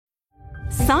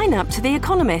Sign up to The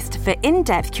Economist for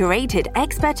in-depth curated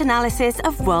expert analysis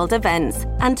of world events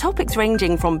and topics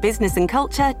ranging from business and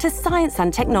culture to science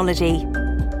and technology.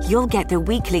 You'll get the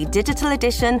weekly digital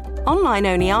edition,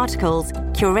 online-only articles,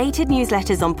 curated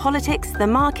newsletters on politics, the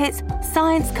markets,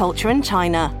 science, culture and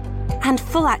China, and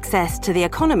full access to The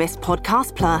Economist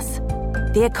Podcast Plus.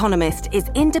 The Economist is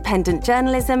independent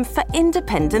journalism for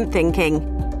independent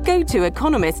thinking. Go to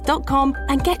economist.com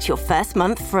and get your first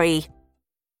month free.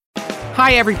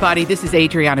 Hi, everybody. This is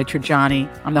Adriana Trajani.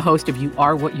 I'm the host of You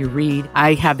Are What You Read.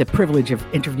 I have the privilege of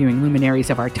interviewing luminaries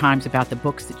of our times about the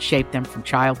books that shaped them from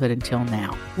childhood until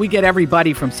now. We get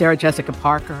everybody from Sarah Jessica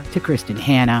Parker to Kristen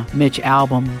Hanna, Mitch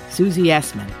Albom, Susie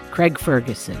Essman, Craig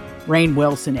Ferguson, Rainn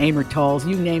Wilson, Amor Tolls,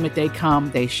 you name it, they come,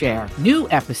 they share. New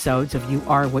episodes of You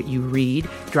Are What You Read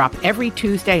drop every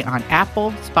Tuesday on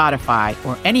Apple, Spotify,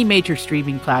 or any major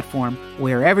streaming platform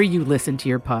wherever you listen to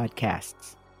your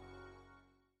podcasts.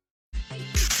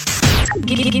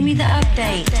 Give me the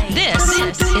update.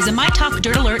 This is a My Talk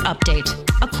Dirt Alert update.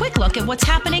 A quick look at what's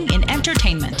happening in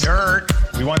entertainment. Dirt.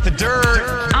 We want the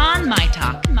dirt. On My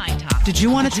Talk. Did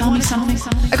you want to tell me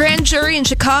something? A grand jury in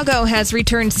Chicago has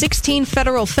returned 16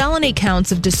 federal felony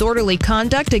counts of disorderly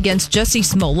conduct against Jussie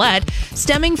Smollet,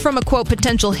 stemming from a, quote,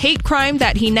 potential hate crime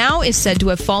that he now is said to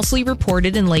have falsely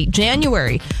reported in late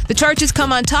January. The charges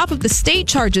come on top of the state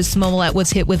charges Smollett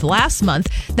was hit with last month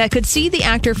that could see the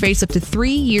actor face up to 3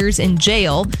 years in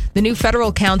jail. The new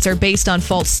federal counts are based on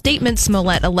false statements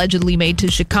Smollett allegedly made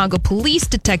to Chicago police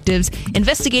detectives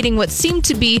investigating what seemed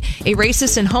to be a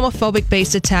racist and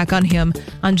homophobic-based attack on him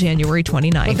on January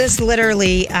 29th. Well, this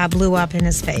literally blew up in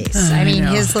his face. I mean,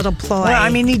 his little ploy. Well, I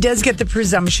mean, he does get the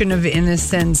presumption of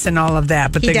innocence and all of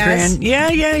that. But he does?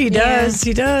 He does.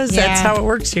 He does. Yeah. That's how it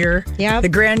works here. Yep. The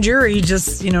grand jury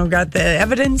just, got the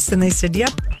evidence and they said,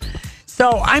 yep.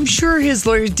 So I'm sure his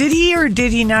lawyers, did he or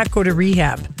did he not go to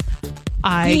rehab?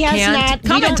 He has not.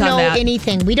 We don't know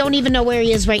anything. We don't even know where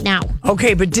he is right now.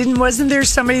 Okay, but wasn't there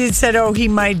somebody that said, he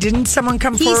might? Didn't someone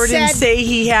come forward and say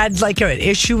he had like an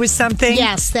issue with something?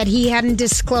 Yes, that he hadn't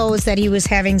disclosed that he was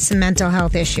having some mental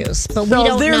health issues. But we don't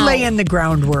know. They're laying the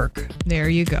groundwork. There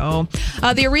you go.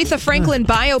 The Aretha Franklin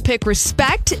biopic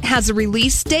Respect has a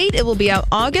release date. It will be out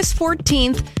August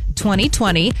 14th.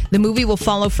 2020. The movie will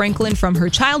follow Franklin from her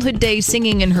childhood days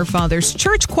singing in her father's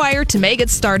church choir to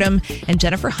Megan's stardom, and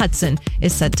Jennifer Hudson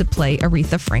is set to play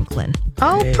Aretha Franklin.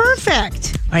 Oh,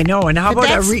 perfect. I know. And how about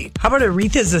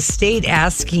Aretha's estate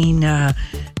asking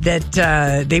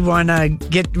that they want to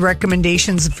get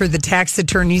recommendations for the tax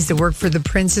attorneys that work for the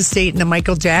Prince estate and the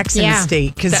Michael Jackson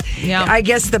estate? Because I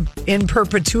guess the in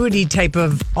perpetuity type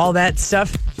of all that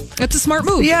stuff. It's a smart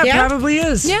move. Yeah, it probably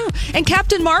is. Yeah. And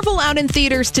Captain Marvel out in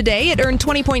theaters today. It earned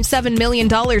 $20.7 million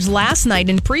last night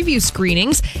in preview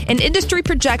screenings. And industry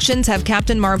projections have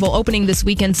Captain Marvel opening this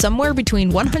weekend somewhere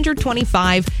between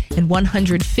 $125 and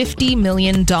 $150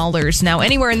 million. Now,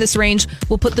 anywhere in this range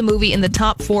will put the movie in the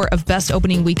top 4 of best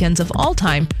opening weekends of all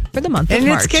time for the month of March.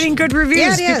 And it's getting good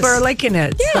reviews. Yeah, People are liking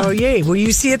it. Yeah. So, yay. Will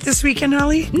you see it this weekend,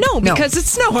 Holly? No, because it's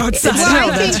snow outside.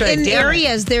 Well, I think in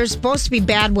areas there's supposed to be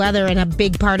bad weather in a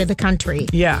big part of the country.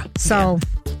 Yeah. So...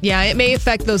 Yeah, it may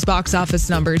affect those box office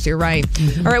numbers. You're right.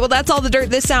 Mm-hmm. All right, well, that's all the dirt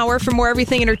this hour. For more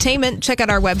everything entertainment, check out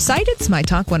our website. It's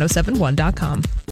mytalk1071.com.